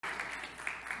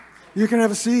You can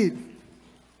have a seat.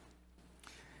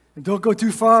 And don't go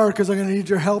too far because I'm going to need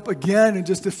your help again in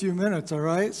just a few minutes, all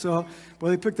right? So, well,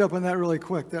 they picked up on that really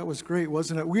quick. That was great,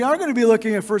 wasn't it? We are going to be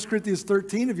looking at 1 Corinthians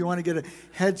 13 if you want to get a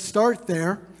head start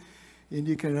there. And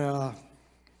you can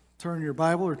turn your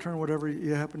Bible or turn whatever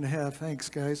you happen to have. Thanks,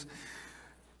 guys.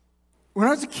 When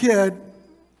I was a kid,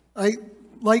 I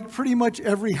liked pretty much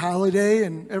every holiday,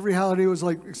 and every holiday was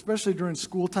like, especially during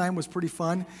school time, was pretty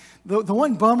fun. The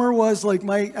one bummer was like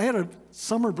I had a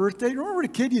summer birthday. Remember the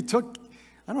kid you took,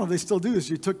 I don't know if they still do this,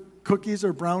 you took cookies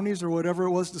or brownies or whatever it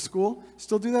was to school?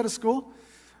 Still do that at school?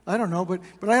 I don't know, but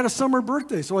I had a summer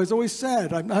birthday, so I was always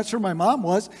sad. I'm not sure my mom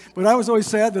was, but I was always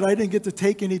sad that I didn't get to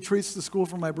take any treats to school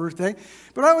for my birthday.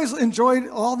 But I always enjoyed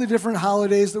all the different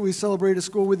holidays that we celebrate at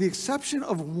school with the exception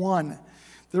of one.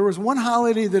 There was one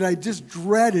holiday that I just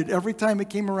dreaded every time it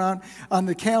came around on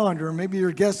the calendar. Maybe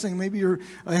you're guessing, maybe you're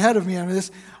ahead of me on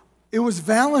this. It was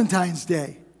Valentine's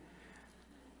Day.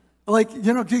 Like,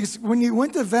 you know, when you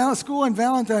went to school on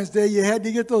Valentine's Day, you had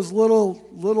to get those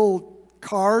little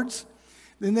cards,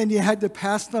 and then you had to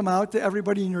pass them out to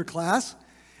everybody in your class.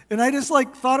 And I just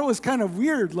thought it was kind of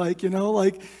weird,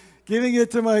 giving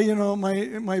it to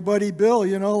my buddy Bill,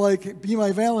 be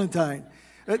my Valentine.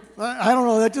 I don't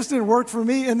know, that just didn't work for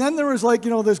me. And then there was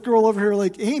this girl over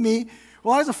here Amy.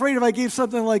 Well, I was afraid if I gave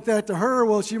something like that to her,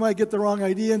 well, she might get the wrong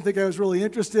idea and think I was really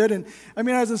interested. And I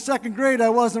mean, I was in second grade, I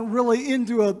wasn't really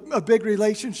into a big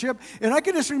relationship. And I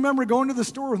can just remember going to the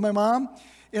store with my mom,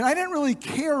 and I didn't really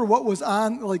care what was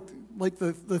on,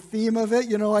 the theme of it. I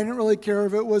didn't really care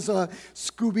if it was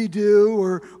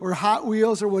Scooby-Doo or Hot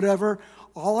Wheels or whatever.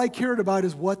 All I cared about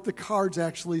is what the cards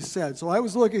actually said. So I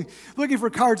was looking for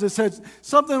cards that said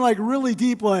something really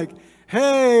deep,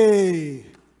 hey.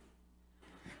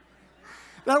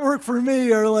 That worked for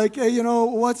me, or hey,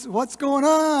 what's going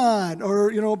on?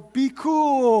 Or, be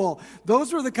cool.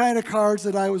 Those were the kind of cards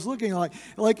that I was looking at.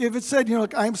 Like if it said,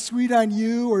 I'm sweet on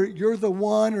you, or you're the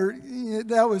one, or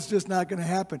that was just not going to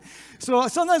happen. So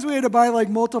sometimes we had to buy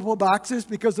multiple boxes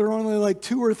because there were only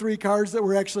 2 or 3 cards that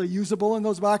were actually usable in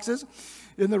those boxes.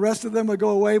 And the rest of them would go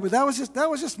away. But that was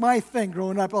just my thing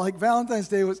growing up. Valentine's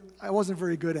Day I wasn't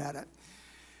very good at it.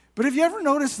 But have you ever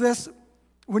noticed this?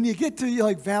 When you get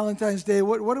to Valentine's Day,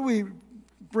 what do we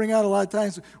bring out a lot of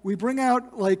times? We bring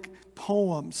out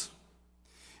poems.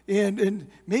 And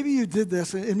maybe you did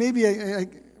this, and maybe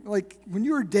when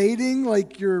you were dating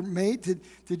your mate,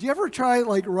 did you ever try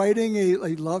writing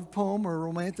a love poem or a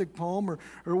romantic poem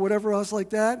or whatever else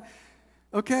like that?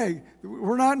 Okay,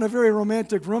 we're not in a very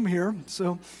romantic room here,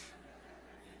 so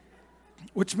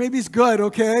which maybe is good,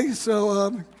 okay?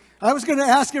 So I was going to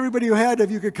ask everybody who had if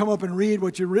you could come up and read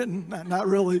what you've written. Not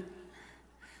really.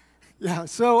 Yeah,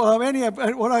 so anyhow,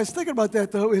 what I was thinking about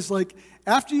that, though, is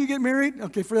after you get married,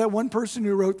 okay, for that one person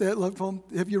who wrote that love poem,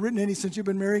 have you written any since you've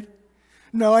been married?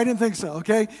 No, I didn't think so,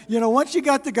 okay? Once you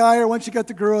got the guy or once you got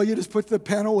the girl, you just put the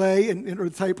pen away or the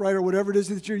typewriter or whatever it is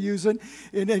that you're using,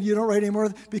 and then you don't write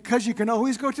anymore because you can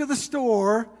always go to the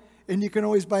store and you can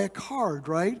always buy a card,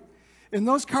 right? And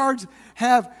those cards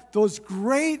have those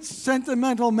great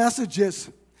sentimental messages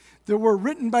that were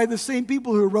written by the same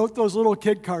people who wrote those little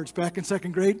kid cards back in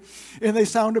second grade. And they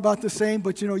sound about the same,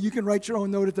 but you can write your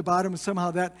own note at the bottom and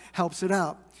somehow that helps it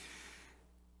out.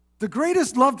 The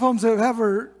greatest love poems that have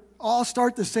ever all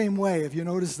start the same way. Have you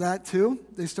noticed that too?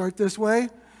 They start this way.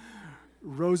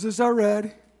 Roses are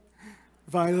red,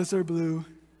 violets are blue.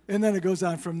 And then it goes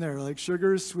on from there,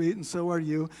 sugar is sweet and so are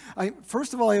you.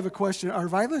 First of all, I have a question. Are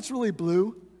violets really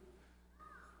blue?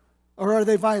 Or are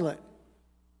they violet?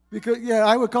 Because, yeah,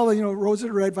 I would call it, roses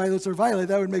are red, violets are violet.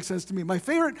 That would make sense to me. My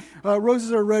favorite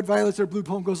roses are red, violets are blue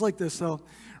poem goes like this. So,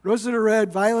 roses are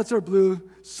red, violets are blue.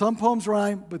 Some poems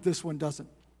rhyme, but this one doesn't.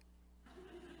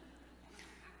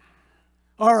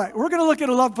 All right, we're going to look at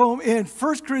a love poem in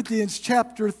 1 Corinthians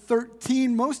chapter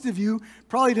 13. Most of you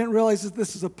probably didn't realize that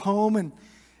this is a poem,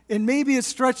 and maybe it's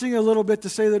stretching a little bit to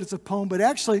say that it's a poem, but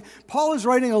actually, Paul is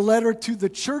writing a letter to the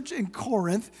church in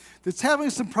Corinth that's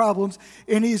having some problems,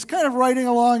 and he's kind of writing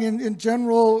along in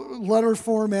general letter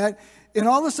format, and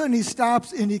all of a sudden he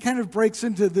stops and he kind of breaks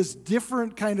into this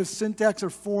different kind of syntax or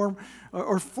form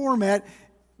or format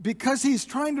because he's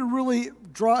trying to really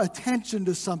draw attention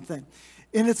to something.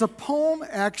 And it's a poem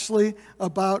actually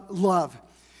about love.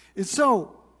 And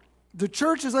so, the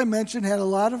church, as I mentioned, had a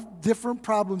lot of different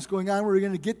problems going on. We're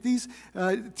going to get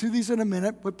to these in a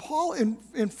minute. But Paul, in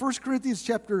 1 Corinthians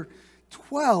chapter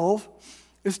 12,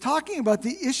 is talking about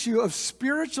the issue of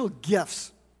spiritual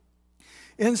gifts.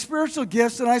 And spiritual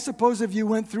gifts, and I suppose if you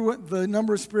went through the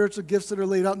number of spiritual gifts that are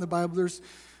laid out in the Bible, there's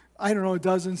I don't know, a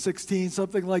dozen, 16,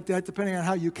 something like that, depending on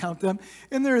how you count them.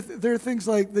 And there are things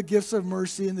like the gifts of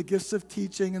mercy and the gifts of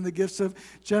teaching and the gifts of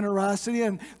generosity.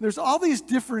 And there's all these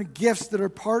different gifts that are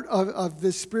part of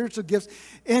the spiritual gifts.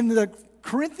 And the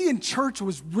Corinthian church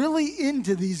was really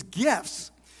into these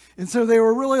gifts. And so they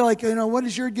were really like, what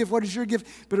is your gift? What is your gift?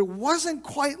 But it wasn't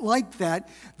quite like that.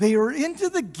 They were into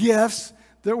the gifts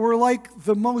that were like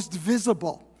the most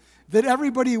visible, that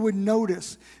everybody would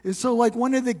notice. And so like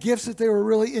one of the gifts that they were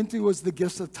really into was the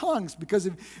gifts of tongues, because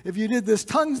if you did this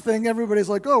tongues thing, everybody's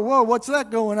like, oh, whoa, what's that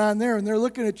going on there? And they're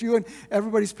looking at you and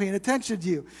everybody's paying attention to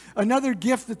you. Another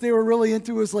gift that they were really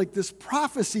into was like this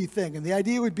prophecy thing. And the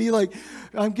idea would be like,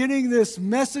 I'm getting this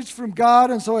message from God,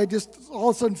 and so I just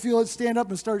all of a sudden feel it, stand up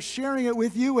and start sharing it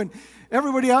with you. And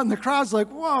everybody out in the crowd's like,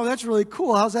 whoa, that's really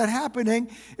cool. How's that happening?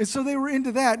 And so they were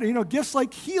into that. Gifts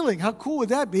like healing. How cool would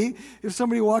that be if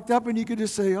somebody walked up and you could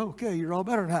just say, oh, okay, you're all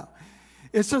better now.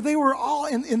 And so they were all,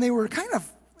 and they were kind of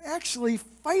actually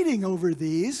fighting over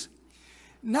these.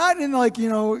 Not in like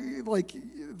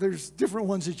there's different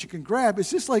ones that you can grab.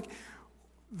 It's just like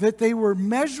that they were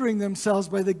measuring themselves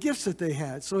by the gifts that they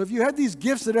had. So if you had these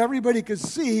gifts that everybody could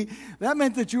see, that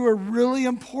meant that you were really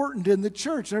important in the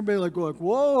church. And everybody like,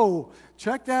 whoa,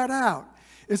 check that out.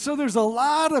 And so there's a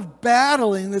lot of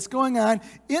battling that's going on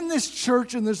in this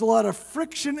church, and there's a lot of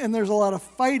friction, and there's a lot of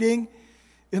fighting,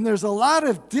 and there's a lot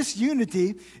of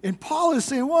disunity. And Paul is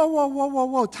saying,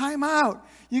 whoa, time out.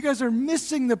 You guys are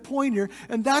missing the point here.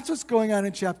 And that's what's going on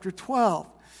in chapter 12.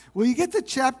 Well, you get to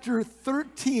chapter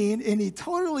 13, and he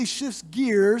totally shifts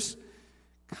gears,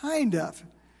 kind of.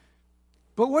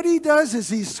 But what he does is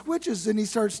he switches and he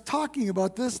starts talking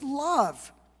about this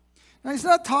love. Now, he's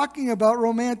not talking about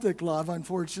romantic love,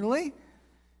 unfortunately.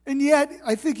 And yet,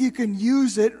 I think you can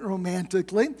use it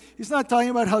romantically. He's not talking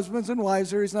about husbands and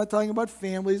wives, or he's not talking about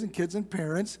families and kids and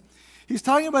parents. He's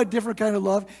talking about a different kind of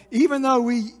love, even though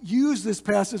we use this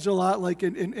passage a lot, like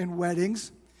in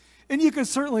weddings. And you can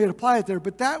certainly apply it there,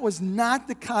 but that was not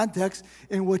the context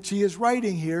in which he is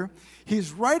writing here.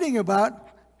 He's writing about,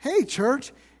 hey,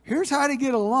 church, here's how to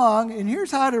get along, and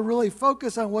here's how to really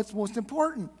focus on what's most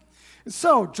important.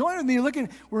 So, join with me.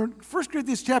 We're in 1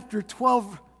 Corinthians chapter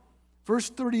 12, verse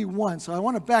 31. So I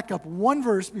want to back up one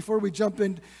verse before we jump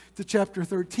into chapter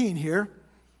 13 here.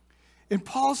 And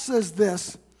Paul says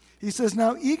this. He says,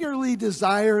 now eagerly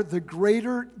desire the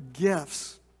greater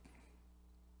gifts.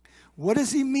 What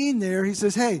does he mean there? He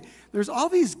says, hey, there's all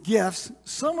these gifts.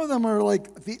 Some of them are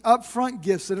like the upfront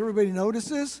gifts that everybody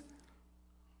notices.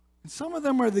 And some of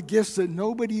them are the gifts that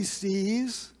nobody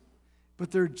sees, but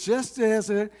they're just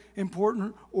as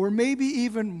important, or maybe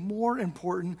even more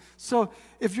important. So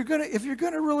if you're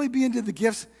gonna really be into the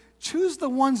gifts, choose the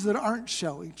ones that aren't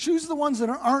showy. Choose the ones that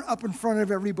aren't up in front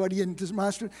of everybody and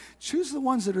demonstrative. Choose the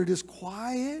ones that are just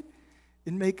quiet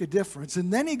and make a difference.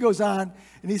 And then he goes on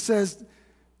and he says,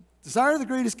 desire the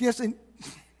greatest gifts. And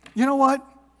you know what?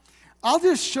 I'll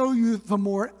just show you the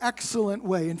more excellent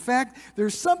way. In fact,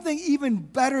 there's something even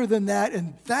better than that,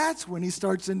 and that's when he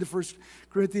starts into 1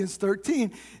 Corinthians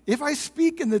 13. If I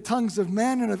speak in the tongues of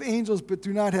men and of angels but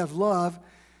do not have love,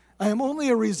 I am only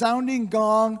a resounding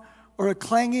gong or a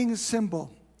clanging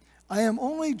cymbal. I am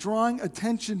only drawing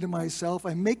attention to myself.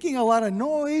 I'm making a lot of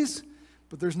noise,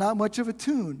 but there's not much of a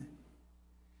tune.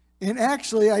 And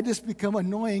actually, I just become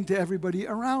annoying to everybody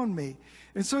around me.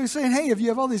 And so he's saying, hey, if you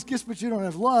have all these gifts but you don't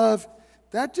have love,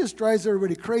 that just drives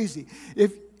everybody crazy.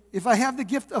 If I have the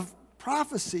gift of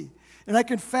prophecy and I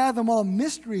can fathom all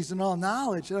mysteries and all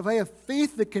knowledge, and if I have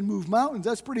faith that can move mountains,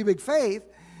 that's pretty big faith,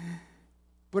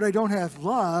 but I don't have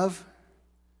love,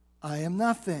 I am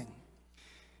nothing.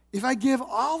 If I give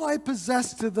all I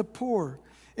possess to the poor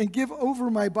and give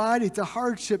over my body to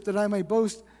hardship that I may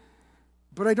boast,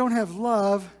 but I don't have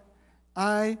love,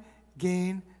 I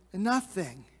gain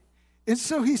nothing. And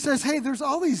so he says, hey, there's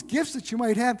all these gifts that you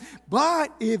might have,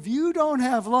 but if you don't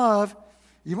have love,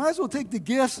 you might as well take the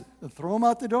gifts and throw them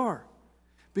out the door,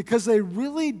 because they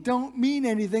really don't mean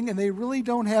anything and they really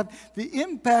don't have the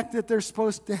impact that they're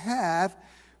supposed to have.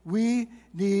 We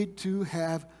need to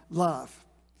have love.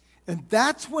 And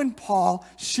that's when Paul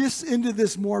shifts into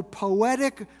this more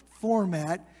poetic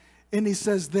format, and he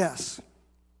says this.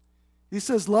 He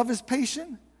says, love is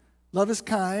patient, love is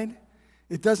kind.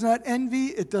 It does not envy,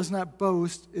 it does not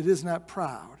boast, it is not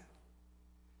proud.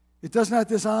 It does not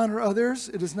dishonor others,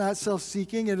 it is not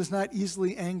self-seeking, it is not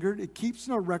easily angered, it keeps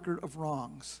no record of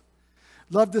wrongs.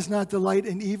 Love does not delight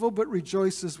in evil, but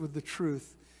rejoices with the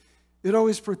truth. It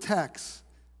always protects,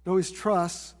 it always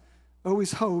trusts,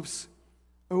 always hopes,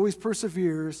 always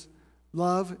perseveres.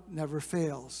 Love never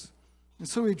fails. And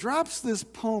so he drops this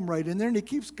poem right in there, and he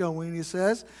keeps going. He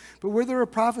says, but where there are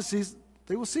prophecies,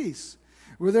 they will cease.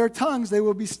 Where there are tongues, they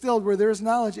will be stilled. Where there is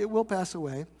knowledge, it will pass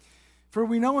away. For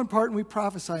we know in part and we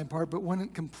prophesy in part, but when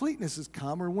completeness has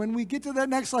come, or when we get to that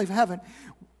next life, heaven,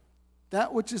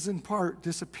 that which is in part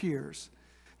disappears.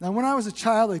 Now, when I was a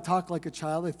child, I talked like a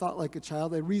child, I thought like a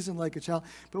child, I reasoned like a child.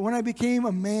 But when I became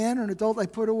a man or an adult, I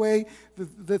put away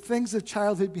the things of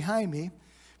childhood behind me.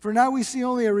 For now we see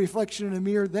only a reflection in a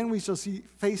mirror, then we shall see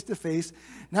face to face.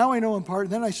 Now I know in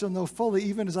part, then I shall know fully,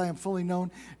 even as I am fully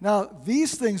known. Now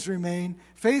these things remain,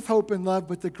 faith, hope, and love,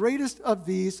 but the greatest of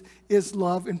these is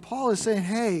love. And Paul is saying,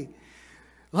 hey,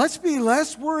 let's be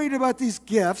less worried about these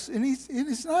gifts. And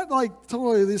he's not like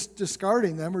totally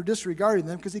discarding them or disregarding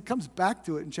them, because he comes back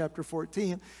to it in chapter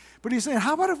 14. But he's saying,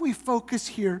 how about if we focus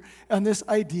here on this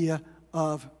idea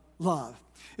of love?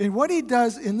 And what he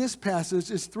does in this passage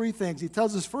is three things. He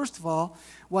tells us, first of all,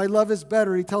 why love is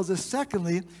better. He tells us,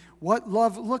 secondly, what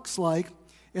love looks like.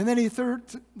 And then he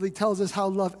thirdly tells us how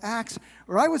love acts,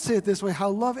 or I would say it this way, how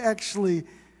love actually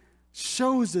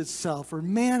shows itself or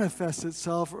manifests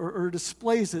itself or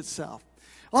displays itself.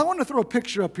 Well, I want to throw a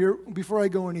picture up here before I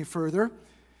go any further.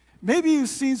 Maybe you've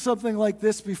seen something like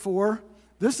this before.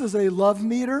 This is a love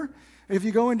meter. If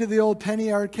you go into the old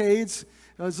penny arcades,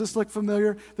 does this look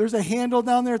familiar? There's a handle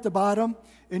down there at the bottom,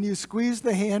 and you squeeze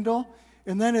the handle,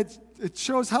 and then it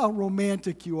shows how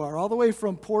romantic you are, all the way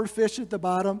from poor fish at the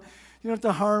bottom,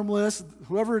 to harmless.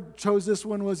 Whoever chose this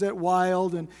one was at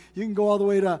wild, and you can go all the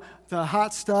way to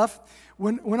hot stuff.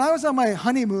 When I was on my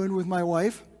honeymoon with my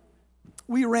wife,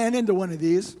 we ran into one of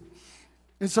these,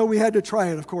 and so we had to try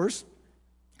it, of course.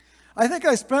 I think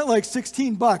I spent like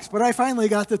 $16, but I finally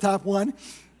got the top one.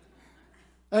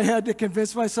 I had to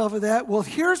convince myself of that. Well,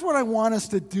 here's what I want us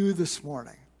to do this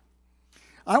morning.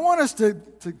 I want us to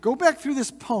go back through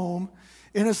this poem,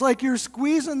 and it's like you're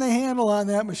squeezing the handle on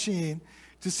that machine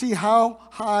to see how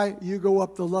high you go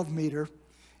up the love meter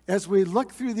as we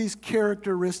look through these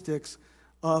characteristics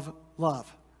of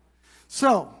love.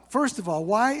 So, first of all,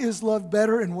 why is love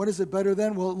better, and what is it better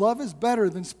than? Well, love is better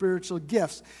than spiritual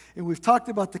gifts, and we've talked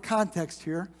about the context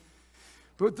here.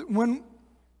 But when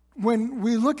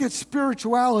we look at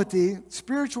spirituality,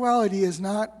 spirituality is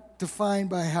not defined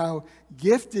by how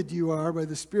gifted you are by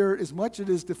the Spirit as much as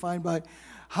it is defined by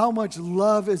how much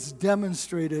love is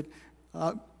demonstrated,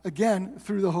 again,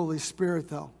 through the Holy Spirit,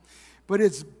 though. But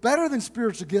it's better than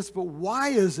spiritual gifts, but why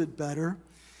is it better?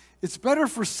 It's better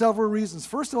for several reasons.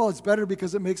 First of all, it's better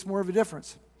because it makes more of a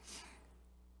difference.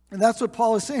 And that's what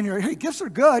Paul is saying here. Hey, gifts are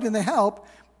good and they help,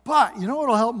 but you know what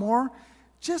will help more?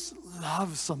 Just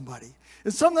love somebody.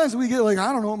 And sometimes we get like,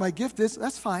 I don't know what my gift is.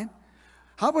 That's fine.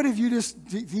 How about if you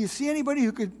do you see anybody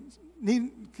who could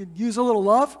use a little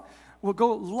love? Well,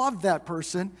 go love that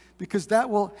person, because that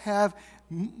will have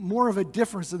more of a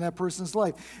difference in that person's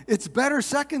life. It's better,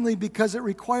 secondly, because it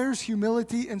requires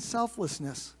humility and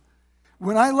selflessness.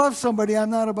 When I love somebody, I'm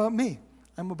not about me.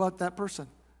 I'm about that person.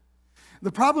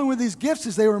 The problem with these gifts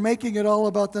is they were making it all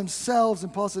about themselves,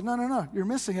 and Paul said, no, you're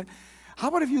missing it. How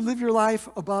about if you live your life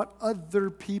about other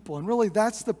people? And really,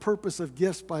 that's the purpose of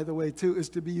gifts, by the way, too, is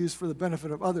to be used for the benefit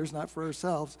of others, not for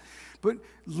ourselves. But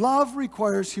love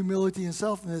requires humility and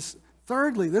selflessness.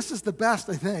 Thirdly, this is the best,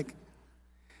 I think.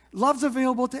 Love's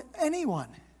available to anyone.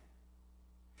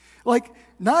 Like,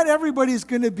 not everybody's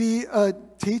going to be a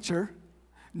teacher.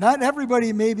 Not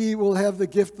everybody maybe will have the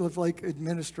gift of like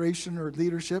administration or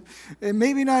leadership. And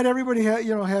maybe not everybody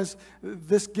has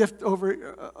this gift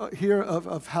over here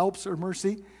of helps or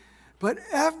mercy. But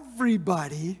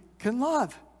everybody can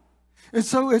love. And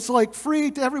so it's like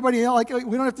free to everybody. Like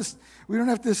we don't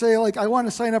have to say like I want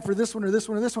to sign up for this one or this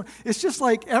one or this one. It's just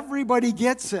like everybody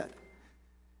gets it.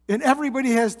 And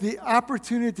everybody has the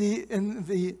opportunity and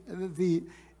the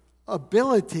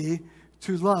ability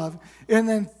to love. And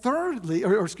then fourthly,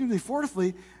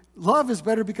 love is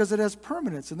better because it has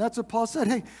permanence. And that's what Paul said.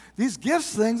 Hey, these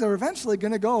gifts things are eventually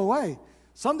going to go away.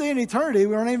 Someday in eternity,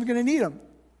 we aren't even going to need them.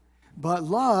 But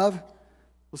love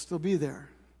will still be there.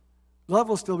 Love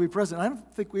will still be present. I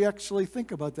don't think we actually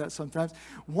think about that sometimes.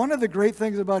 One of the great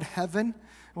things about heaven,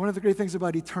 one of the great things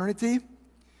about eternity,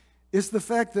 is the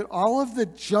fact that all of the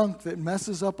junk that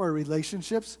messes up our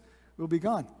relationships will be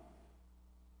gone.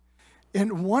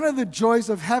 And one of the joys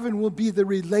of heaven will be the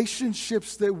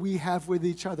relationships that we have with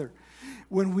each other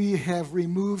when we have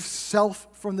removed self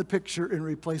from the picture and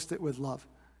replaced it with love.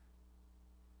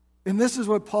 And this is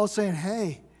what Paul's saying,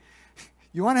 hey,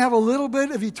 you want to have a little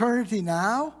bit of eternity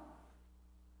now?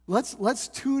 Let's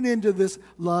tune into this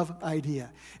love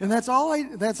idea. And that's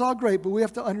all great, but we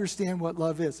have to understand what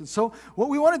love is. And so what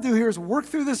we want to do here is work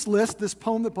through this list, this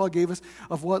poem that Paul gave us,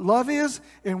 of what love is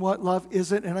and what love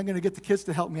isn't. And I'm going to get the kids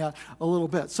to help me out a little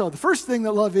bit. So the first thing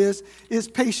that love is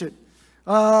patient.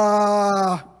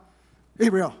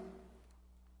 Gabriel.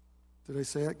 Did I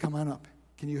say it? Come on up.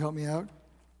 Can you help me out?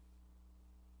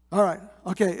 All right.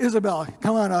 Okay, Isabel,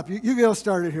 come on up. You get us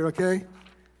started here, okay?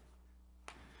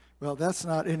 Well, that's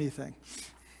not anything.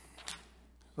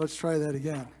 Let's try that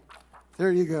again.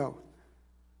 There you go.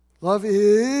 Love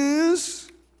is...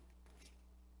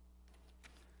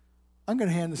 I'm going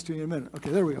to hand this to you in a minute. Okay,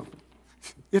 there we go.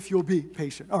 If you'll be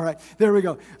patient. All right, there we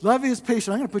go. Love is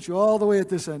patient. I'm going to put you all the way at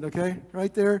this end, okay?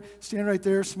 Right there. Stand right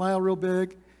there. Smile real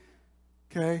big.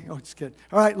 Okay? Oh, just kidding.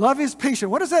 All right, love is patient.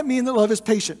 What does that mean that love is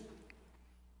patient?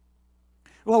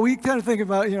 Well, we kind of think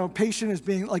about, patient as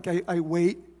being like I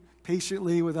wait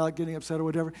patiently without getting upset or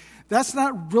whatever. That's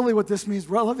not really what this means.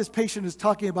 Love is patient is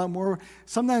talking about more,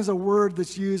 sometimes a word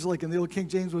that's used, like in the old King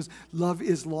James, was love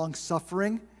is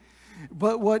long-suffering.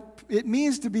 But what it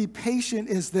means to be patient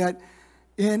is that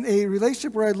in a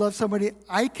relationship where I love somebody,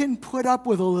 I can put up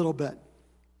with a little bit.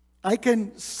 I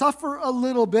can suffer a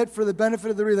little bit for the benefit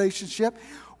of the relationship.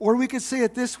 Or we could say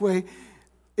it this way,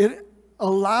 it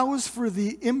allows for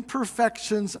the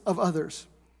imperfections of others.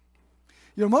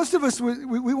 Most of us,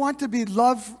 we want to be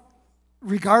loved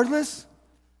regardless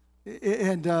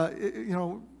and,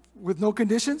 with no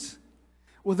conditions.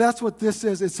 Well, that's what this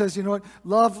is. It says,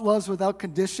 love loves without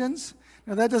conditions.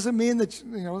 Now, that doesn't mean that,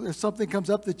 if something comes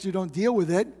up that you don't deal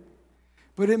with it.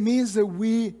 But it means that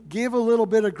we give a little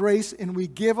bit of grace and we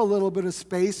give a little bit of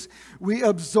space. We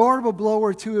absorb a blow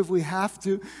or two if we have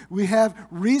to. We have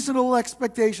reasonable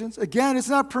expectations. Again, it's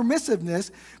not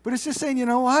permissiveness, but it's just saying, you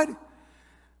know what?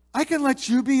 I can let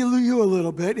you be you a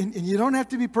little bit, and you don't have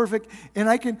to be perfect, and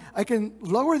I can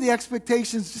lower the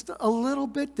expectations just a little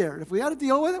bit there. If we got to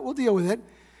deal with it, we'll deal with it.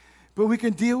 But we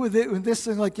can deal with it with this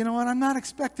thing like, I'm not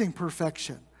expecting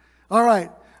perfection. All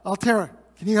right, Altera,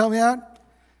 can you help me out?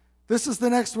 This is the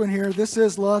next one here. This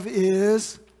is love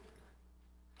is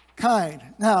kind.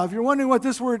 Now, if you're wondering what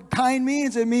this word kind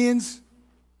means, it means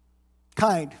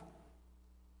kind.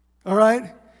 All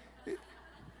right?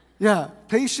 Yeah,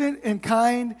 patient and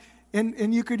kind,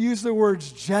 and you could use the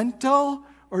words gentle,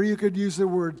 or you could use the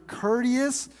word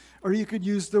courteous, or you could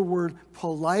use the word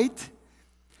polite.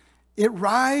 It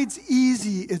rides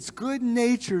easy, it's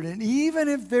good-natured, and even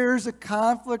if there's a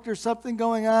conflict or something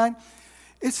going on,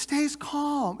 it stays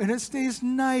calm, and it stays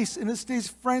nice, and it stays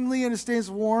friendly, and it stays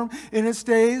warm, and it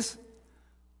stays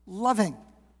loving.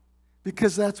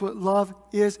 Because that's what love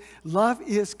is. Love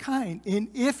is kind. And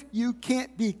if you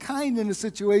can't be kind in a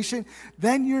situation,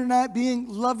 then you're not being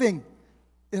loving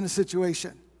in a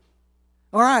situation.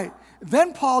 All right.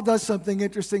 Then Paul does something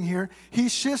interesting here. He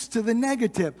shifts to the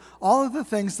negative. All of the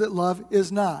things that love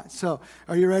is not. So,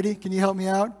 are you ready? Can you help me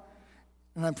out?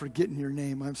 And I'm forgetting your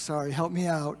name. I'm sorry. Help me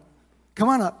out. Come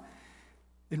on up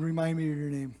and remind me of your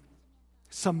name.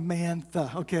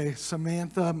 Samantha. Okay,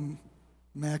 Samantha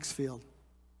Maxfield.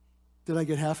 Did I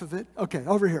get half of it? Okay,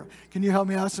 over here. Can you help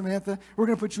me out, Samantha? We're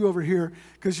going to put you over here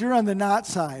because you're on the not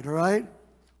side, all right?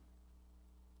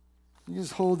 You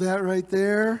just hold that right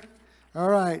there. All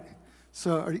right.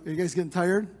 So are you guys getting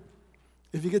tired?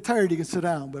 If you get tired, you can sit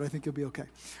down, but I think you'll be okay.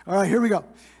 All right, here we go.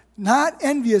 Not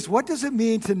envious. What does it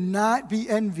mean to not be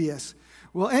envious?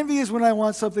 Well, envy is when I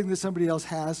want something that somebody else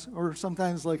has, or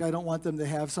sometimes like I don't want them to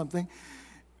have something.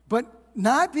 But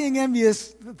not being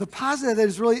envious, the positive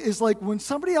is like when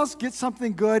somebody else gets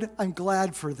something good, I'm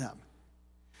glad for them.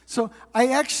 So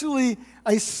I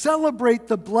celebrate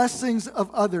the blessings of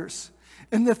others.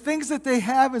 And the things that they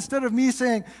have, instead of me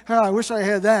saying, I wish I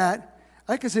had that,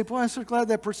 I can say, boy, I'm so glad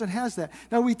that person has that.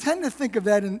 Now, we tend to think of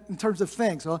that in terms of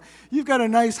things. Well, you've got a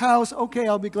nice house. Okay,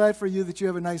 I'll be glad for you that you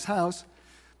have a nice house.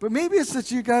 But maybe it's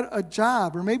that you got a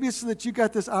job, or maybe it's that you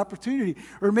got this opportunity,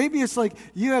 or maybe it's like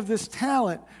you have this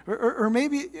talent, or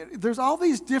maybe there's all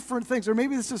these different things, or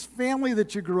maybe it's this family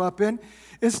that you grew up in.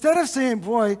 Instead of saying,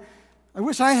 boy, I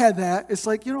wish I had that, it's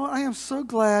like, I am so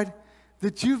glad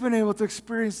that you've been able to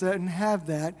experience that and have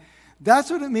that.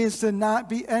 That's what it means to not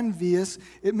be envious.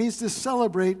 It means to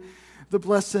celebrate the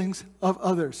blessings of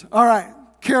others. All right,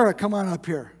 Kara, come on up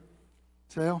here.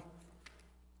 Sail.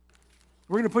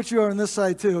 We're going to put you on this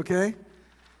side too, okay?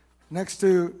 Next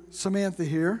to Samantha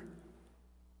here.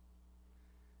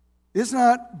 Is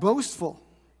not boastful.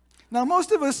 Now,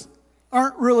 most of us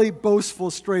aren't really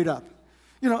boastful straight up.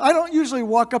 I don't usually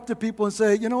walk up to people and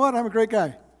say, you know what, I'm a great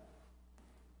guy.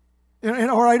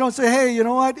 Or I don't say, hey, you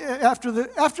know what, after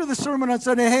the sermon on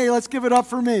Sunday, hey, let's give it up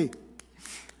for me.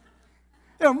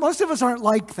 Most of us aren't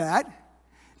like that.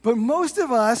 But most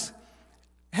of us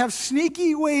have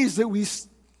sneaky ways that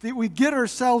we get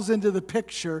ourselves into the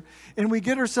picture, and we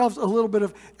get ourselves a little bit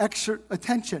of extra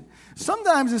attention.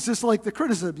 Sometimes it's just like the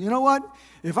criticism. You know what?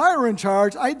 If I were in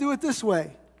charge, I'd do it this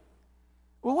way.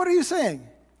 Well, what are you saying?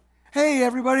 Hey,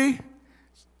 everybody,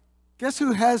 guess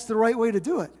who has the right way to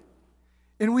do it?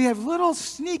 And we have little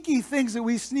sneaky things that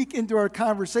we sneak into our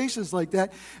conversations like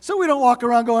that, so we don't walk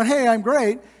around going, hey, I'm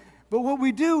great. But what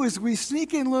we do is we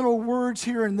sneak in little words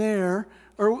here and there,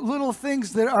 or little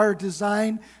things that are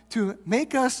designed to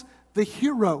make us the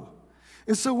hero.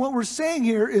 And so what we're saying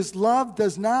here is love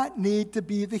does not need to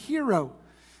be the hero.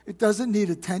 It doesn't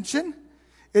need attention.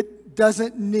 It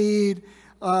doesn't need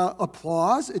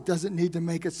applause. It doesn't need to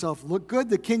make itself look good.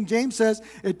 The King James says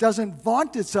it doesn't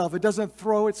vaunt itself. It doesn't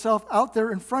throw itself out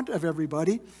there in front of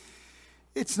everybody.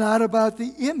 It's not about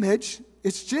the image.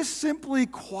 It's just simply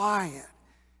quiet.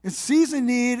 It sees a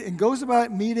need and goes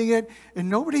about meeting it, and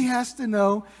nobody has to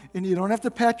know, and you don't have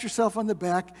to pat yourself on the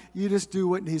back. You just do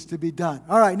what needs to be done.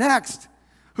 All right, next.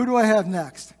 Who do I have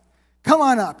next? Come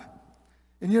on up.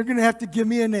 And you're going to have to give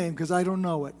me a name because I don't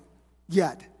know it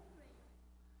yet.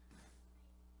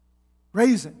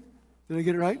 Raisin. Did I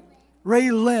get it right?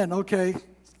 Raylyn. Okay.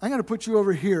 I'm going to put you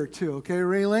over here too. Okay,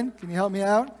 Raylyn, can you help me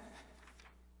out?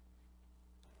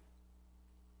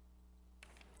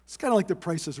 It's kind of like The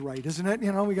Price is Right, isn't it?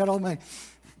 You know, we got all my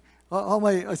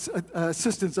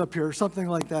assistants up here or something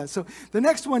like that. So the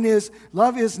next one is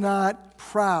love is not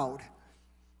proud,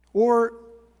 or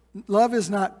love is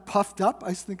not puffed up,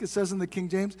 I think it says in the King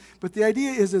James. But the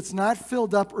idea is it's not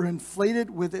filled up or inflated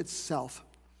with itself.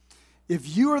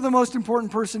 If you are the most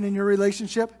important person in your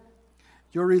relationship,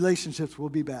 your relationships will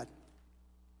be bad.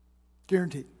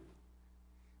 Guaranteed.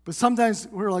 But sometimes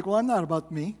we're like, well, I'm not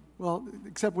about me. Well,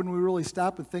 except when we really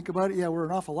stop and think about it, yeah, we're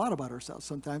an awful lot about ourselves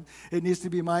sometimes. It needs to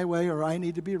be my way, or I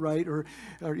need to be right, or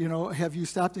you know, have you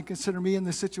stopped and considered me in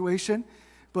this situation?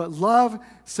 But love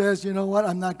says, you know what,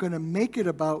 I'm not going to make it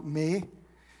about me.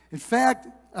 In fact,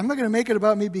 I'm not going to make it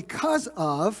about me because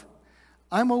of,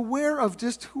 I'm aware of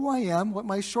just who I am, what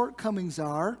my shortcomings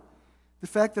are, the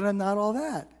fact that I'm not all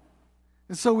that.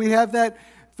 And so we have that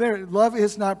there. Love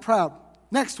is not proud.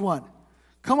 Next one.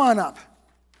 Come on up.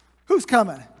 Who's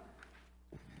coming?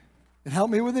 And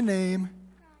help me with a name.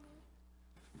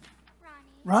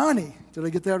 Ronnie. Did I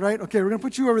get that right? Okay, we're going to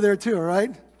put you over there too, all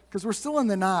right? Because we're still in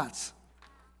the knots.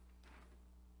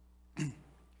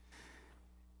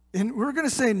 And we're going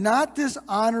to say not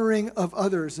dishonoring of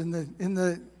others. In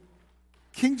the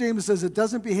King James says it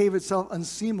doesn't behave itself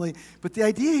unseemly. But the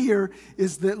idea here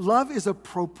is that love is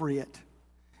appropriate.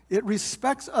 It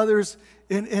respects others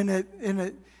and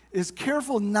it is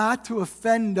careful not to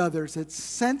offend others. It's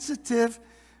sensitive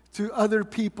to other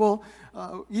people,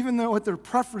 even though what their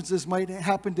preferences might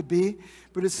happen to be.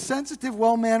 But it's sensitive,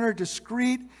 well-mannered,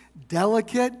 discreet,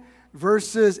 delicate,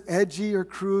 versus edgy or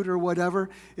crude or whatever.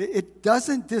 It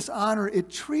doesn't dishonor. It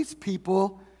treats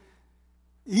people,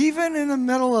 even in the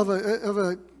middle of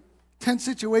a tense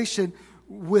situation,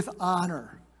 with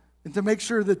honor, and to make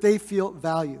sure that they feel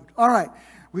valued. All right,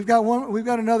 we've got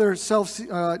another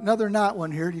another not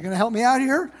one here. You going to help me out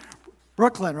here?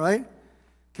 Brooklyn, right?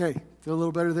 Okay, feel a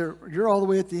little better there. You're all the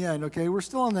way at the end, okay? We're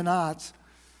still in the knots.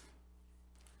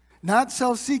 Not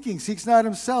self-seeking, seeks not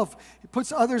himself. He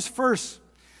puts others first.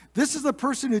 This is the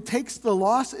person who takes the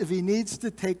loss if he needs to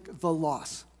take the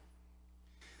loss.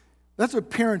 That's what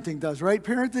parenting does, right?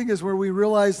 Parenting is where we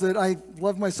realize that I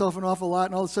love myself an awful lot,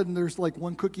 and all of a sudden there's like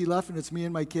one cookie left, and it's me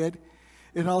and my kid.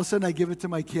 And all of a sudden I give it to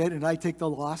my kid, and I take the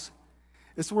loss.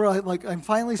 It's where I'm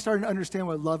finally starting to understand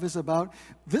what love is about.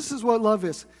 This is what love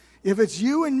is. If it's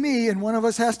you and me, and one of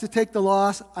us has to take the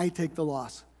loss, I take the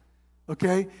loss.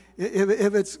 Okay?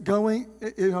 If it's going,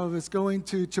 if it's going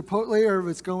to Chipotle or if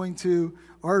it's going to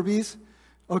Arby's,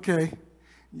 okay.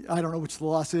 I don't know which the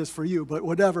loss is for you, but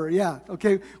whatever. Yeah.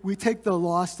 Okay. We take the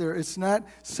loss there. It's not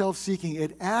self-seeking.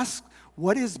 It asks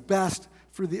what is best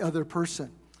for the other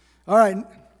person. All right.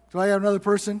 Do I have another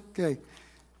person? Okay.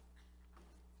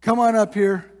 Come on up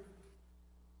here.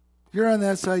 You're on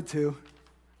that side too.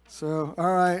 So,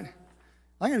 all right.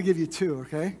 I'm going to give you two,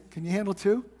 okay? Can you handle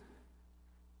two?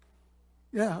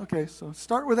 Yeah, okay. So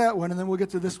start with that one, and then we'll get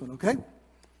to this one, okay?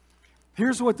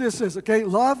 Here's what this is, okay?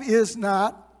 Love is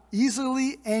not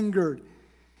easily angered.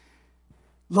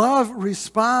 Love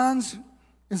responds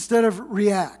instead of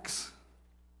reacts,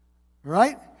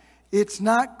 right? It's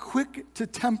not quick to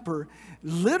temper.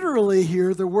 Literally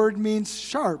here, the word means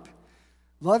sharp.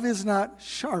 Love is not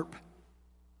sharp.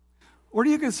 Or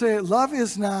you can say love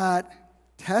is not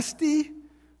testy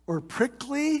or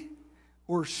prickly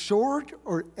or short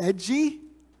or edgy.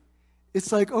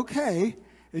 It's like, okay,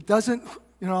 it doesn't,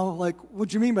 like, what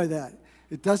do you mean by that?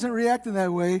 It doesn't react in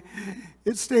that way.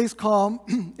 It stays calm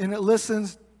and it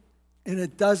listens and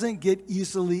it doesn't get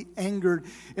easily angered.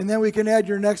 And then we can add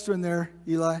your next one there,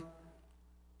 Eli.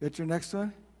 Get your next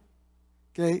one?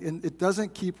 Okay, and it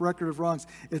doesn't keep record of wrongs.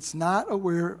 It's not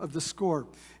aware of the score.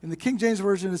 In the King James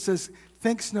Version, it says,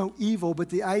 thinks no evil, but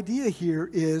the idea here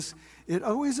is it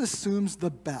always assumes the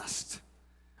best.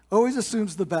 Always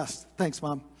assumes the best. Thanks,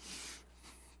 Mom.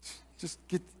 Just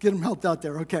get him helped out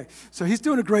there. Okay, so he's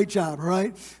doing a great job, all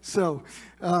right? So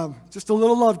just a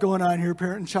little love going on here,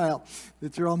 parent and child,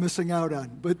 that you're all missing out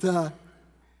on. But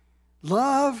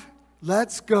love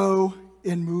lets go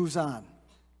and moves on.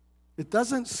 It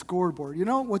doesn't scoreboard. You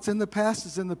know, what's in the past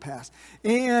is in the past.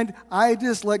 And I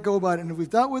just let go about it. And if we've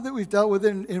dealt with it, we've dealt with it.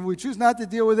 And if we choose not to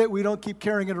deal with it, we don't keep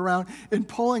carrying it around and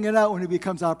pulling it out when it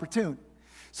becomes opportune.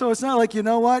 So it's not like, you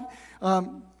know what?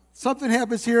 Something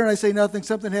happens here and I say nothing.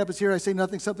 Something happens here, I say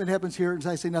nothing. Something happens here and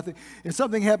I say nothing. And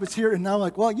something happens here and now I'm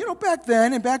like, well, you know, back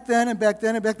then and back then and back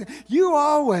then and back then. You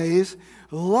always,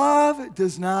 love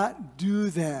does not do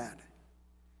that.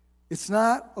 It's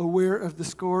not aware of the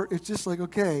score. It's just like,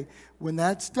 okay, when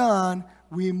that's done,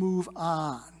 we move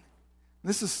on.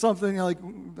 This is something like,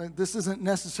 this isn't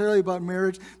necessarily about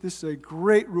marriage. This is a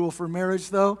great rule for marriage,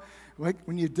 though. Like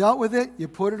when you dealt with it, you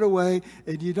put it away,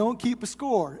 and you don't keep a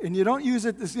score. And you don't use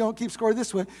it, you don't keep score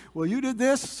this way. Well, you did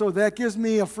this, so that gives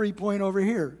me a free point over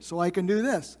here, so I can do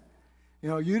this. You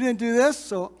know, you didn't do this,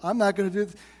 so I'm not going to do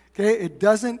this. Okay, it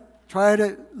doesn't try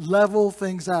to level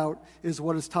things out is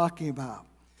what it's talking about.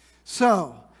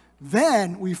 So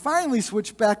then we finally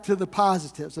switch back to the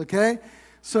positives, okay?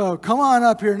 So come on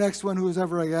up here, next one,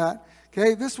 whoever I got.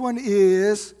 Okay, this one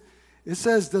is, it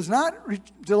says, does not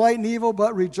delight in evil,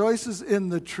 but rejoices in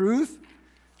the truth.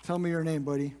 Tell me your name,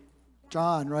 buddy.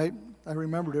 John, right? I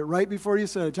remembered it right before you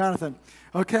said it. Jonathan.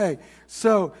 Okay,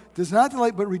 so does not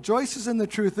delight, but rejoices in the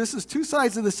truth. This is two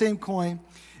sides of the same coin.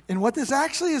 And what this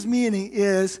actually is meaning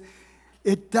is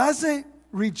it doesn't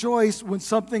rejoice when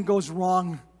something goes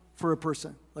wrong for a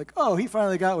person. Like, oh, he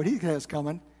finally got what he has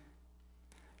coming.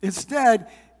 Instead,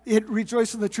 it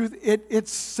rejoices in the truth. It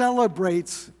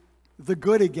celebrates the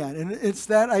good again. And it's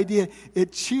that idea.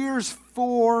 It cheers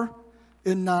for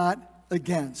and not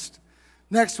against.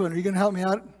 Next one. Are you going to help me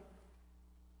out?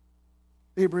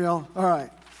 Gabriel. All right.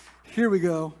 Here we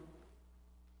go.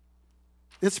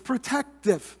 It's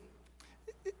protective.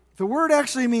 The word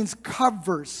actually means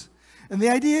covers. And the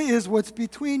idea is what's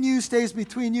between you stays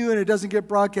between you and it doesn't get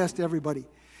broadcast to everybody.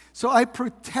 So I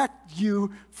protect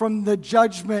you from the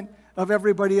judgment of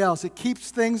everybody else. It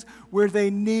keeps things where they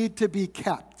need to be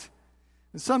kept.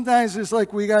 And sometimes it's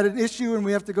like we got an issue and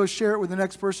we have to go share it with the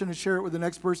next person and share it with the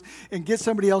next person and get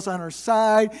somebody else on our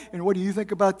side. And what do you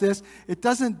think about this? It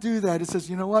doesn't do that. It says,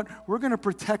 you know what? We're going to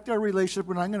protect our relationship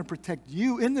and I'm going to protect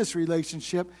you in this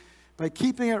relationship by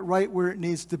keeping it right where it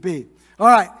needs to be. All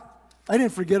right. I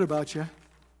didn't forget about you.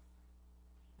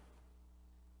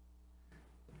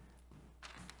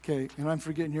 Okay, and I'm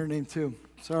forgetting your name too.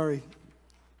 Sorry.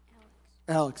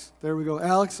 Alex. There we go.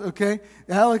 Alex, okay.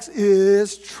 Alex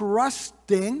is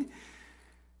trusting.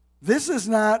 This is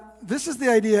the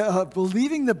idea of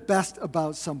believing the best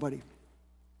about somebody.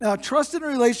 Now, trust in a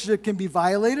relationship can be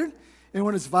violated, and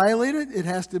when it's violated, it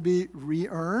has to be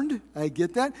re-earned. I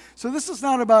get that. So this is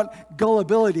not about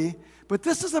gullibility. But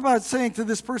this is about saying to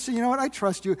this person, you know what, I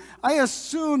trust you. I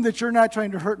assume that you're not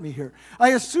trying to hurt me here. I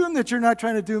assume that you're not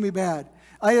trying to do me bad.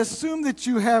 I assume that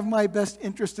you have my best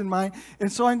interest in mind, and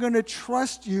so I'm going to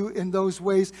trust you in those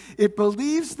ways. It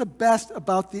believes the best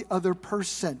about the other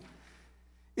person.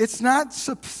 It's not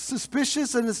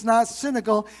suspicious and it's not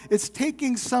cynical. It's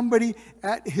taking somebody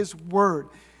at his word.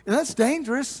 And that's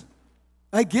dangerous.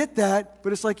 I get that,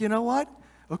 but it's like, you know what?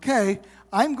 Okay,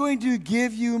 I'm going to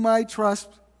give you my trust,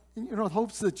 you know,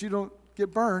 hopes that you don't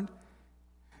get burned.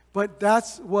 But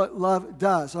that's what love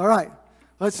does. All right,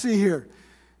 let's see here.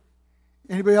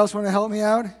 Anybody else want to help me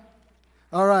out?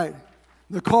 All right.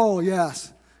 Nicole,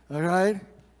 yes. All right.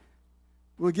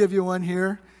 We'll give you one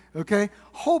here. Okay.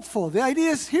 Hopeful. The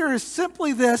idea here is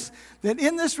simply this, that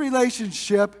in this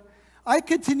relationship, I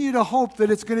continue to hope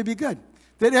that it's going to be good.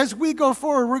 That as we go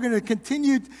forward, we're going to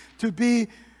continue to be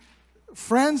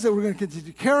friends, that we're going to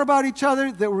continue to care about each other,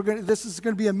 that this is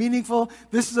going to be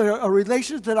this is a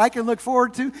relationship that I can look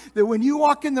forward to, that when you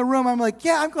walk in the room, I'm like,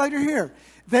 yeah, I'm glad you're here.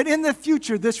 That in the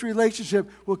future, this relationship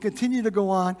will continue to go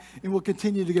on and will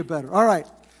continue to get better. All right,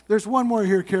 there's one more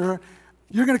here, Kara.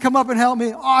 You're going to come up and help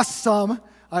me? Awesome.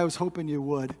 I was hoping you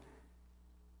would.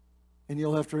 And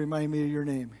you'll have to remind me of your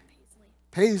name.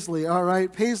 Paisley. All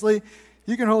right, Paisley,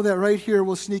 you can hold that right here.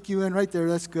 We'll sneak you in right there.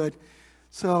 That's good.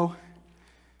 So,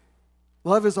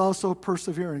 love is also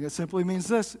persevering. It simply means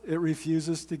this. It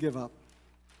refuses to give up.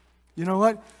 You know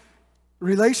what?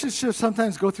 Relationships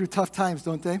sometimes go through tough times,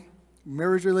 don't they?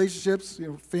 Marriage relationships,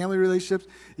 family relationships,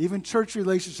 even church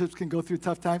relationships can go through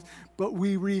tough times, but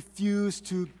we refuse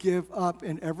to give up.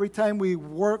 And every time we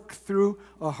work through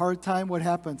a hard time, what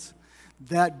happens?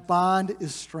 That bond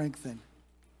is strengthened.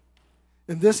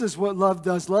 And this is what love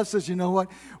does. Love says, you know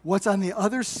what? What's on the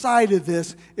other side of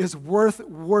this is worth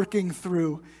working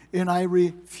through, and I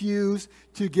refuse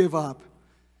to give up.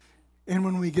 And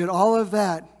when we get all of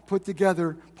that put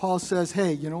together, Paul says,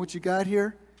 hey, you know what you got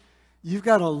here? You've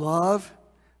got a love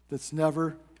that's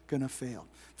never going to fail.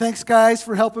 Thanks, guys,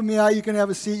 for helping me out. You can have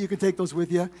a seat. You can take those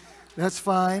with you. That's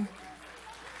fine.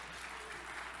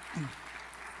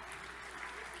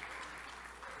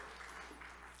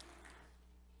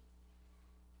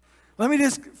 Let me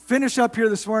just finish up here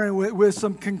this morning with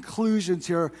some conclusions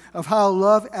here of how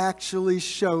love actually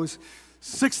shows.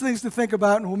 6 things to think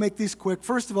about, and we'll make these quick.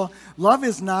 First of all, love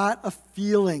is not a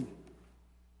feeling.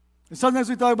 And sometimes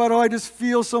we talk about, I just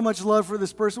feel so much love for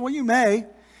this person. Well, you may.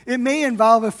 It may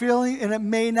involve a feeling, and it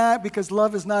may not, because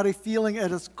love is not a feeling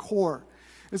at its core.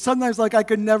 And sometimes, like, I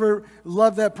could never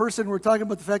love that person. We're talking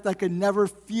about the fact I could never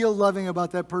feel loving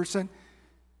about that person.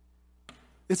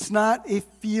 It's not a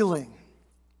feeling.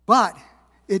 But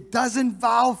it does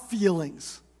involve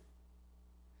feelings.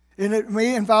 And it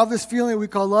may involve this feeling that we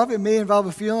call love. It may involve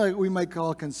a feeling that we might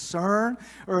call concern,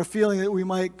 or a feeling that we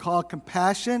might call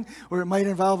compassion, or it might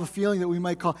involve a feeling that we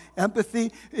might call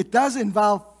empathy. It does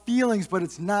involve feelings, but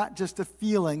it's not just a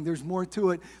feeling. There's more to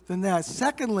it than that.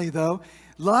 Secondly, though,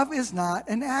 love is not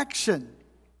an action.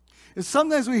 And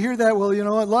sometimes we hear that, well, you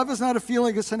know what, love is not a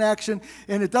feeling, it's an action,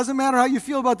 and it doesn't matter how you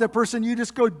feel about that person, you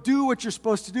just go do what you're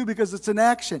supposed to do because it's an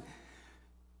action.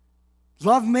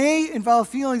 Love may involve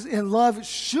feelings, and love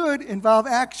should involve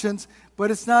actions,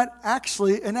 but it's not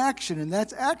actually an action. And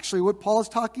that's actually what Paul is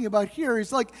talking about here.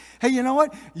 He's like, hey, you know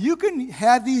what? You can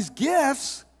have these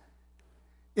gifts,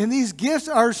 and these gifts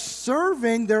are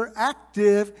serving, they're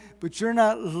active, but you're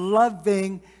not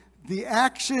loving. The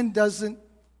action doesn't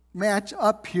match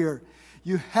up here.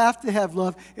 You have to have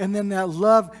love, and then that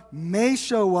love may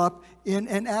show up in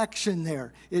an action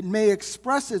there. It may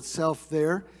express itself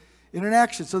there in an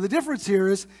action. So the difference here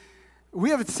is we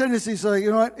have a tendency to say,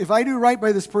 you know what, if I do right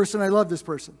by this person, I love this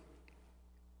person.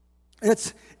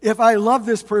 It's if I love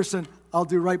this person, I'll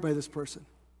do right by this person.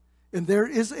 And there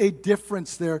is a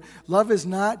difference there. Love is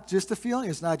not just a feeling,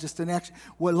 it's not just an action.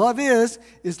 What love is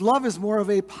love is more of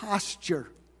a posture.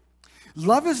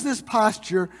 Love is this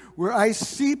posture where I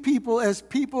see people as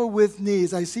people with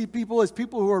needs. I see people as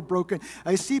people who are broken.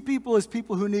 I see people as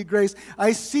people who need grace.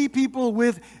 I see people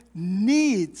with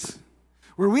needs.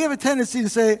 Where we have a tendency to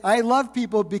say, I love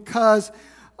people because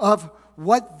of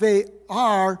what they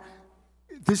are.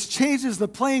 This changes the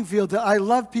playing field to I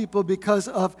love people because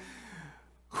of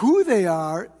who they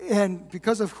are, and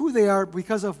because of who they are,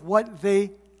 because of what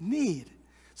they need.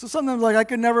 So sometimes, like, I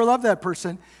could never love that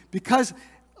person because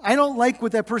I don't like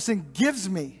what that person gives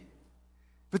me.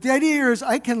 But the idea here is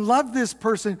I can love this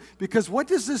person because what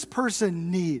does this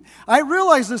person need? I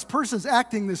realize this person's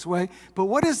acting this way, but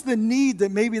what is the need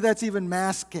that maybe that's even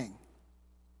masking?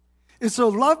 And so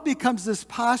love becomes this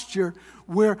posture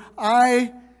where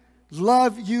I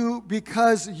love you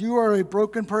because you are a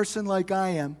broken person like I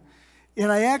am.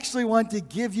 And I actually want to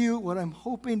give you what I'm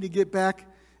hoping to get back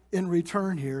in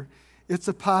return here. It's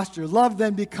a posture. Love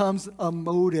then becomes a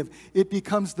motive. It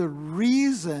becomes the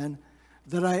reason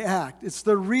that I act. It's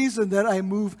the reason that I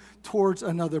move towards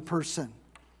another person.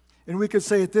 And we could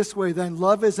say it this way then,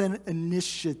 love is an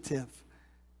initiative.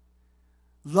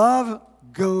 Love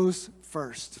goes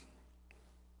first.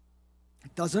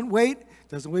 It doesn't wait.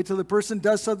 Doesn't wait till the person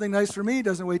does something nice for me.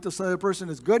 Doesn't wait till the other person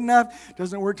is good enough.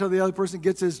 Doesn't wait till the other person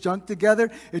gets his junk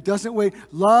together. It doesn't wait.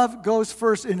 Love goes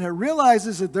first, and it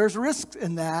realizes that there's risks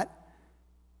in that,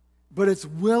 but it's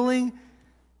willing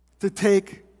to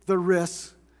take the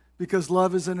risks because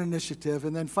love is an initiative.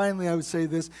 And then finally, I would say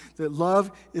this, that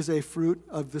love is a fruit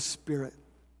of the Spirit.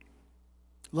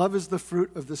 Love is the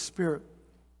fruit of the Spirit.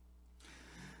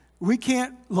 We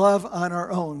can't love on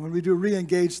our own. When we do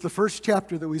re-engage, the first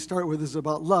chapter that we start with is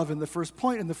about love. And the first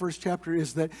point in the first chapter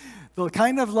is that the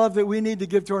kind of love that we need to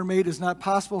give to our mate is not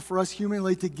possible for us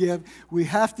humanly to give. We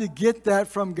have to get that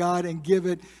from God and give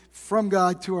it from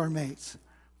God to our mates.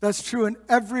 That's true in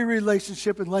every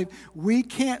relationship in life. We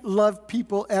can't love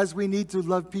people as we need to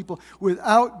love people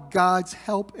without God's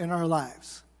help in our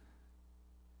lives.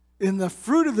 And the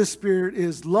fruit of the Spirit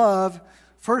is love,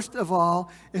 first of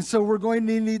all, and so we're going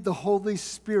to need the Holy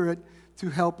Spirit to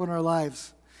help in our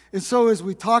lives. And so as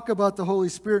we talk about the Holy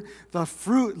Spirit, the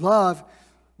fruit, love,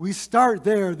 we start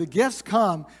there. The gifts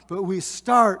come, but we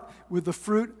start with the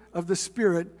fruit of the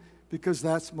Spirit because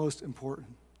that's most important.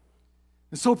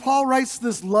 And so Paul writes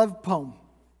this love poem.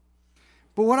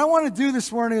 But what I want to do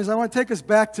this morning is I want to take us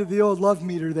back to the old love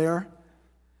meter there.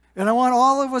 And I want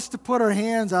all of us to put our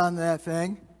hands on that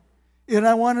thing. And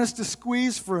I want us to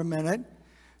squeeze for a minute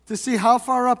to see how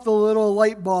far up the little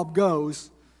light bulb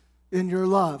goes in your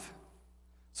love.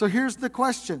 So here's the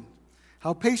question.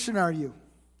 How patient are you?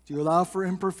 Do you allow for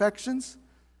imperfections?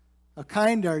 How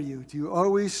kind are you? Do you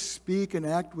always speak and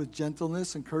act with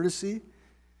gentleness and courtesy?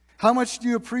 How much do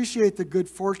you appreciate the good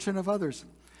fortune of others?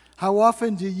 How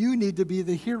often do you need to be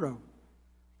the hero?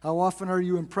 How often are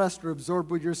you impressed or absorbed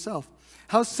with yourself?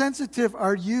 How sensitive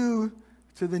are you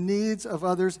to the needs of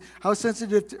others? How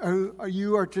sensitive are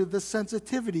you to the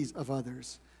sensitivities of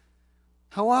others?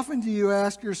 How often do you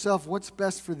ask yourself what's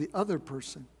best for the other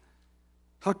person?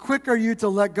 How quick are you to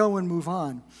let go and move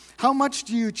on? How much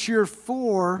do you cheer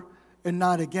for and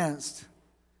not against?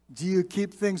 Do you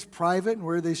keep things private and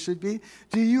where they should be?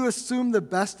 Do you assume the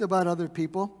best about other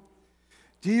people?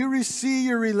 Do you see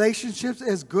your relationships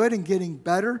as good and getting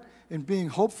better and being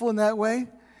hopeful in that way?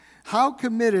 How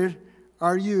committed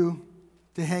are you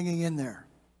to hanging in there?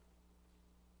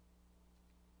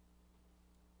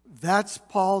 That's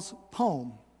Paul's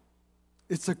poem.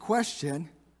 It's a question.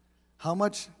 How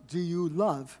much do you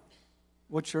love?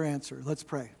 What's your answer? Let's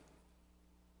pray.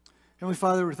 Heavenly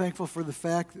Father, we're thankful for the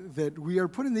fact that we are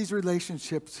put in these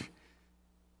relationships.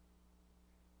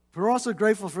 We're also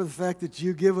grateful for the fact that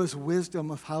you give us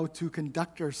wisdom of how to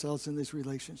conduct ourselves in these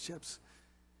relationships.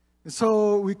 And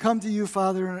so we come to you,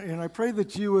 Father, and I pray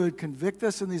that you would convict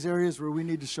us in these areas where we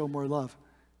need to show more love.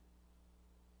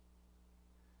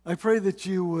 I pray that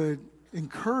you would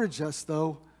encourage us,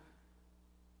 though,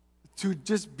 to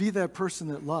just be that person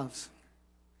that loves.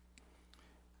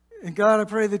 And God, I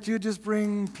pray that you just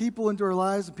bring people into our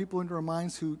lives and people into our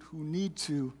minds who need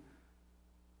to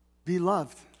be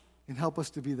loved and help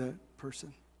us to be that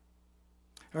person.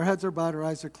 Our heads are bowed, our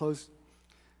eyes are closed.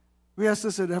 We ask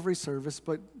this at every service,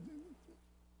 but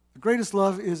the greatest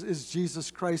love is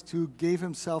Jesus Christ who gave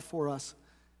himself for us.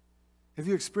 Have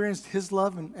you experienced his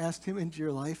love and asked him into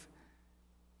your life?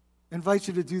 I invite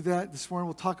you to do that this morning.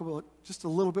 We'll talk about just a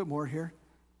little bit more here.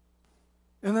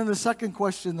 And then the second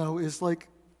question, though, is like,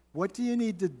 what do you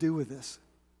need to do with this?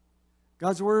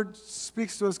 God's word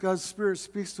speaks to us, God's Spirit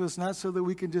speaks to us, not so that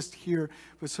we can just hear,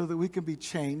 but so that we can be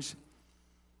changed.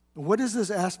 What is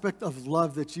this aspect of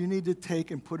love that you need to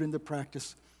take and put into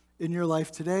practice in your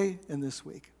life today and this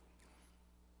week?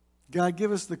 God,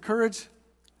 give us the courage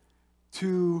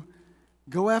to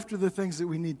go after the things that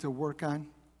we need to work on.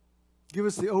 Give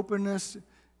us the openness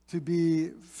to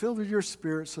be filled with your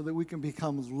Spirit so that we can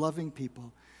become loving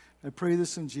people. I pray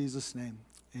this in Jesus' name.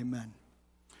 Amen.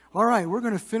 All right, we're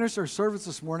going to finish our service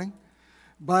this morning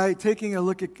by taking a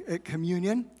look at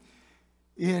communion.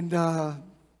 And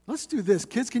let's do this.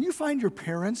 Kids, can you find your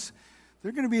parents?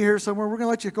 They're going to be here somewhere. We're going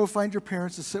to let you go find your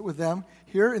parents and sit with them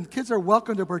here. And kids are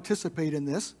welcome to participate in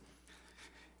this.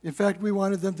 In fact, we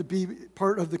wanted them to be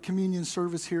part of the communion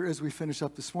service here as we finish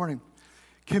up this morning.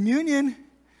 Communion,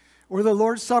 or the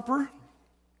Lord's Supper,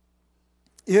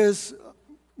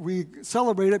 we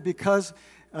celebrate it because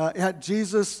at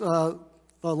Jesus, the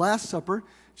Last Supper,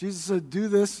 Jesus said, do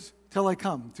this till I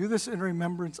come. Do this in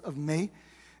remembrance of me.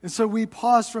 And so we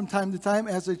pause from time to time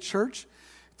as a church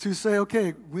to say,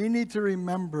 okay, we need to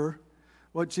remember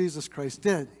what Jesus Christ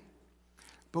did.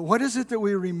 But what is it that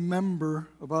we remember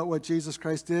about what Jesus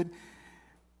Christ did?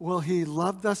 Well, he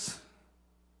loved us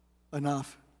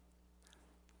enough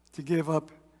to give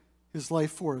up his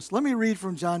life for us. Let me read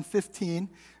from John 15.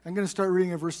 I'm going to start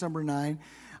reading at verse number 9.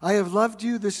 I have loved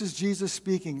you, this is Jesus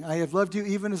speaking. I have loved you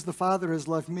even as the Father has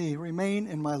loved me. Remain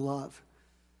in my love.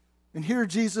 And here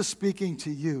Jesus speaking to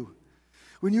you.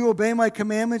 When you obey my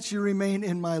commandments, you remain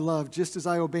in my love, just as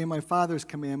I obey my Father's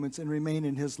commandments and remain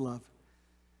in his love.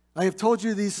 I have told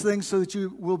you these things so that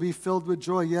you will be filled with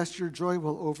joy. Yes, your joy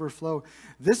will overflow.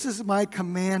 This is my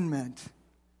commandment.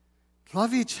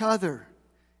 Love each other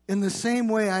in the same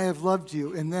way I have loved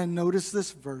you. And then notice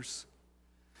this verse.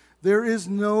 There is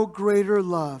no greater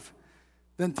love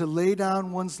than to lay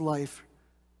down one's life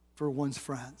for one's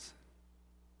friends.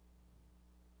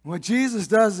 What Jesus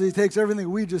does is he takes everything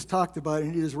we just talked about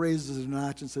and he just raises it a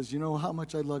notch and says, you know how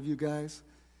much I love you guys?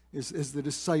 As the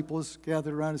disciples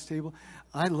gathered around his table,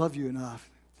 I love you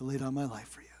enough to lay down my life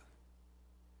for you.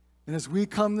 And as we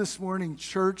come this morning,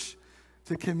 church,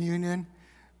 to communion,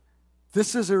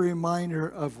 this is a reminder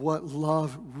of what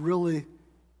love really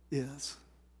is.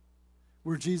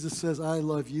 Where Jesus says, I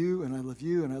love you, and I love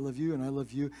you, and I love you, and I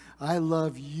love you. I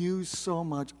love you so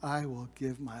much, I will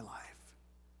give my life.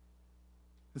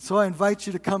 And so I invite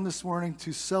you to come this morning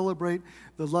to celebrate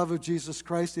the love of Jesus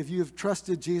Christ. If you have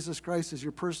trusted Jesus Christ as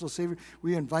your personal Savior,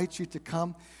 we invite you to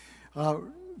come.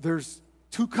 There's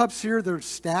 2 cups here. They're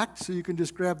stacked, so you can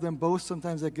just grab them both.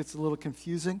 Sometimes that gets a little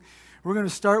confusing. We're going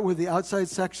to start with the outside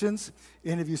sections.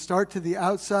 And if you start to the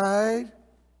outside,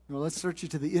 well, let's start you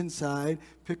to the inside.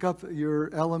 Pick up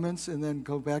your elements and then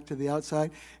go back to the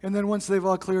outside. And then once they've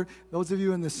all cleared, those of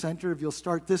you in the center, if you'll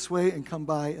start this way and come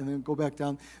by and then go back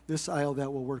down this aisle,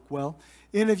 that will work well.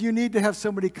 And if you need to have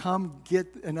somebody come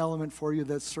get an element for you,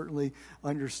 that's certainly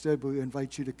understood, but we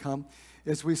invite you to come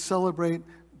as we celebrate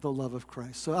the love of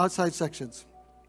Christ. So outside sections.